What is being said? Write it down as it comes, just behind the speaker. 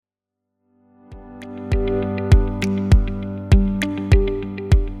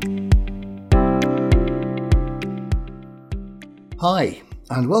Hi,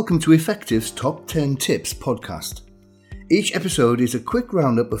 and welcome to Effective's Top 10 Tips podcast. Each episode is a quick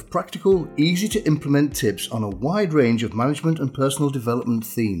roundup of practical, easy to implement tips on a wide range of management and personal development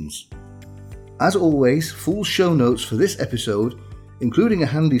themes. As always, full show notes for this episode, including a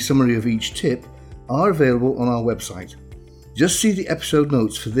handy summary of each tip, are available on our website. Just see the episode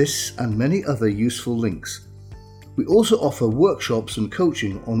notes for this and many other useful links. We also offer workshops and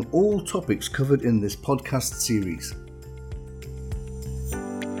coaching on all topics covered in this podcast series.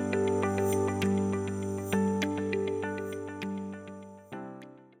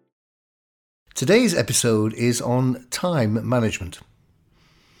 Today's episode is on time management.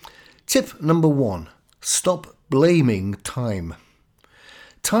 Tip number 1. Stop blaming time.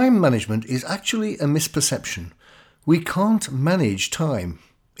 Time management is actually a misperception. We can't manage time.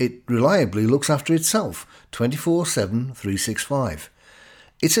 It reliably looks after itself 24/7, 365.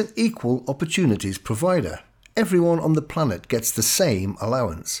 It's an equal opportunities provider. Everyone on the planet gets the same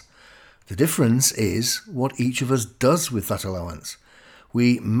allowance. The difference is what each of us does with that allowance.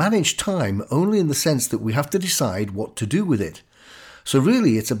 We manage time only in the sense that we have to decide what to do with it. So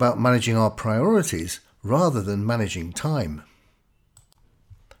really it's about managing our priorities rather than managing time.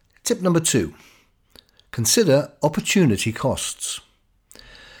 Tip number 2. Consider opportunity costs.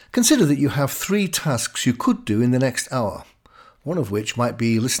 Consider that you have 3 tasks you could do in the next hour, one of which might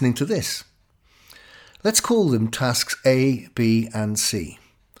be listening to this. Let's call them tasks A, B, and C.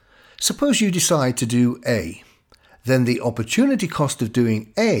 Suppose you decide to do A. Then the opportunity cost of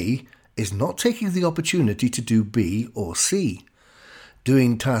doing A is not taking the opportunity to do B or C.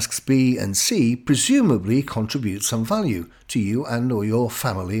 Doing tasks B and C presumably contributes some value to you and or your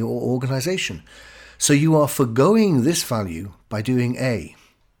family or organisation. So you are forgoing this value by doing A.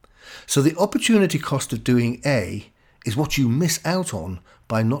 So the opportunity cost of doing A is what you miss out on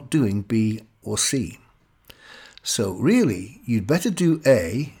by not doing B or C. So really, you'd better do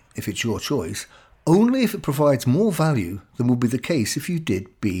A, if it's your choice, only if it provides more value than would be the case if you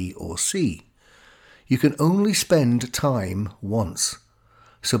did B or C. You can only spend time once,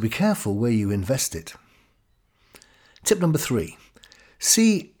 so be careful where you invest it. Tip number 3.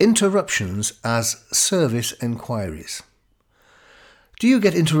 See interruptions as service enquiries. Do you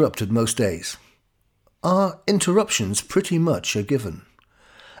get interrupted most days? Are interruptions pretty much a given?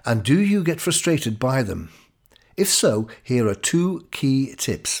 And do you get frustrated by them? If so, here are 2 key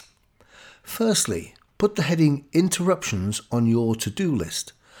tips. Firstly, put the heading Interruptions on your to-do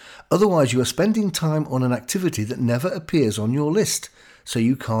list. Otherwise, you are spending time on an activity that never appears on your list, so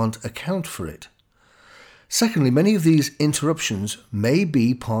you can't account for it. Secondly, many of these interruptions may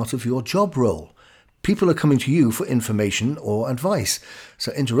be part of your job role. People are coming to you for information or advice,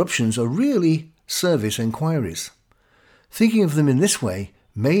 so interruptions are really service enquiries. Thinking of them in this way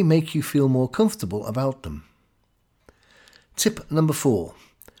may make you feel more comfortable about them. Tip number 4.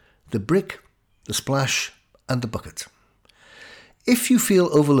 The brick, the splash, and the bucket. If you feel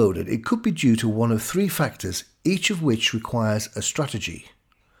overloaded, it could be due to one of 3 factors, each of which requires a strategy.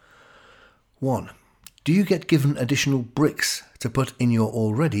 1. Do you get given additional bricks to put in your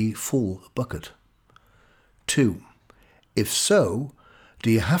already full bucket? 2. If so, do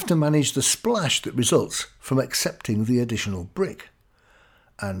you have to manage the splash that results from accepting the additional brick?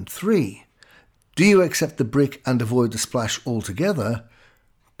 And 3. Do you accept the brick and avoid the splash altogether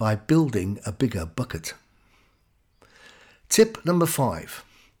by building a bigger bucket? Tip number 5.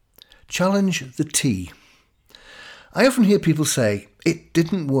 Challenge the T. I often hear people say, "It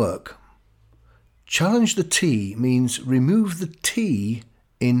didn't work." Challenge the T means remove the T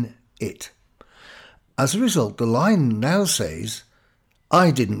in it. As a result, the line now says, "I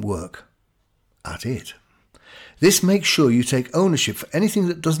didn't work at it." This makes sure you take ownership for anything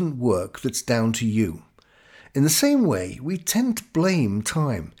that doesn't work that's down to you. In the same way, we tend to blame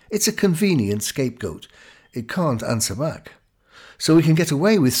time. It's a convenient scapegoat. It can't answer back. So we can get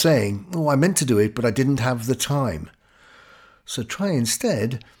away with saying, "Oh, I meant to do it, but I didn't have the time." So try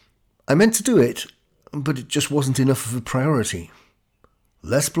instead, "I meant to do it, but it just wasn't enough of a priority."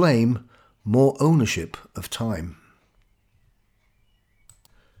 Less blame, more ownership of time.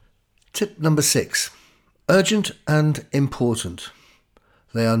 Tip number 6. Urgent and important.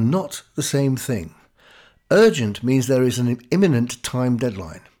 They are not the same thing. Urgent means there is an imminent time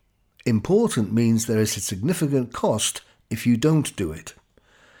deadline. Important means there is a significant cost if you don't do it.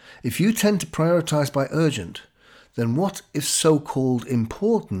 If you tend to prioritize by urgent, then what if so-called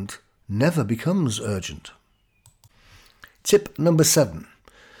important never becomes urgent? Tip number 7.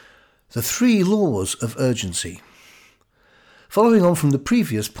 The 3 laws of urgency. Following on from the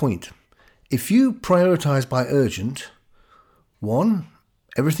previous point, if you prioritize by urgent, 1.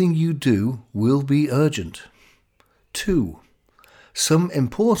 Everything you do will be urgent. 2. some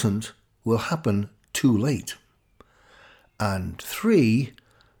important will happen too late. And 3,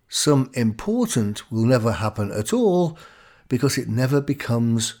 some important will never happen at all because it never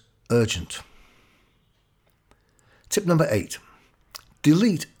becomes urgent. Tip number 8.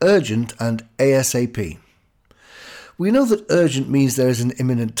 Delete urgent and ASAP. We know that urgent means there is an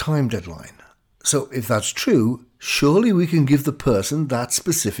imminent time deadline. So if that's true, surely we can give the person that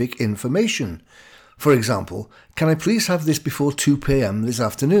specific information. For example, can I please have this before 2 p.m. this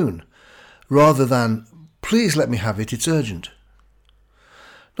afternoon? Rather than, please let me have it, it's urgent.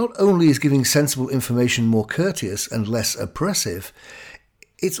 Not only is giving sensible information more courteous and less oppressive,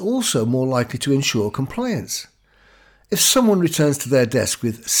 it's also more likely to ensure compliance. If someone returns to their desk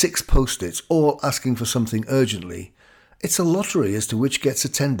with 6 post-its all asking for something urgently, it's a lottery as to which gets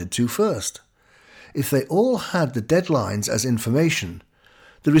attended to first. If they all had the deadlines as information,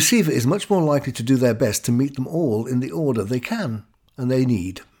 the receiver is much more likely to do their best to meet them all in the order they can and they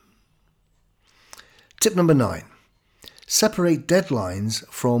need. Tip number 9. Separate deadlines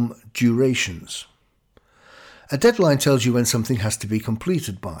from durations. A deadline tells you when something has to be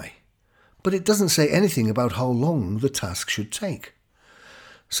completed by, but it doesn't say anything about how long the task should take.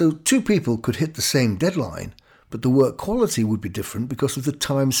 So 2 people could hit the same deadline, but the work quality would be different because of the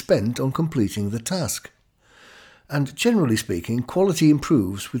time spent on completing the task. And generally speaking, quality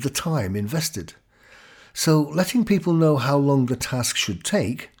improves with the time invested. So letting people know how long the task should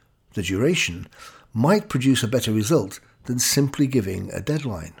take, the duration, might produce a better result than simply giving a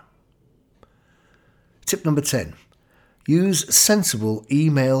deadline. Tip number 10. Use sensible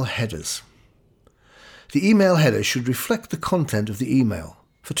email headers. The email header should reflect the content of the email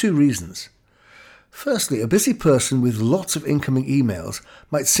for 2 reasons. Firstly, a busy person with lots of incoming emails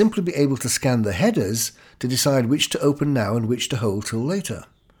might simply be able to scan the headers to decide which to open now and which to hold till later.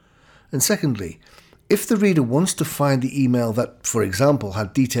 And secondly, if the reader wants to find the email that, for example,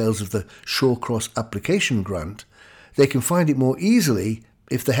 had details of the Shawcross application grant, they can find it more easily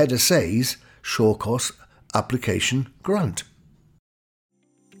if the header says Shawcross application grant.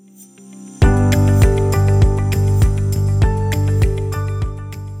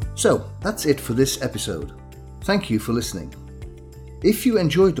 So, that's it for this episode. Thank you for listening. If you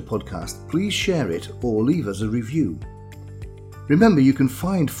enjoyed the podcast, please share it or leave us a review. Remember, you can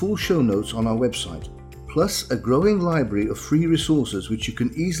find full show notes on our website, plus a growing library of free resources which you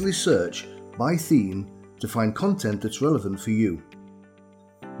can easily search by theme to find content that's relevant for you.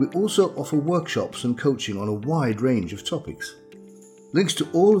 We also offer workshops and coaching on a wide range of topics. Links to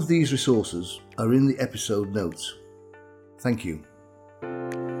all of these resources are in the episode notes. Thank you.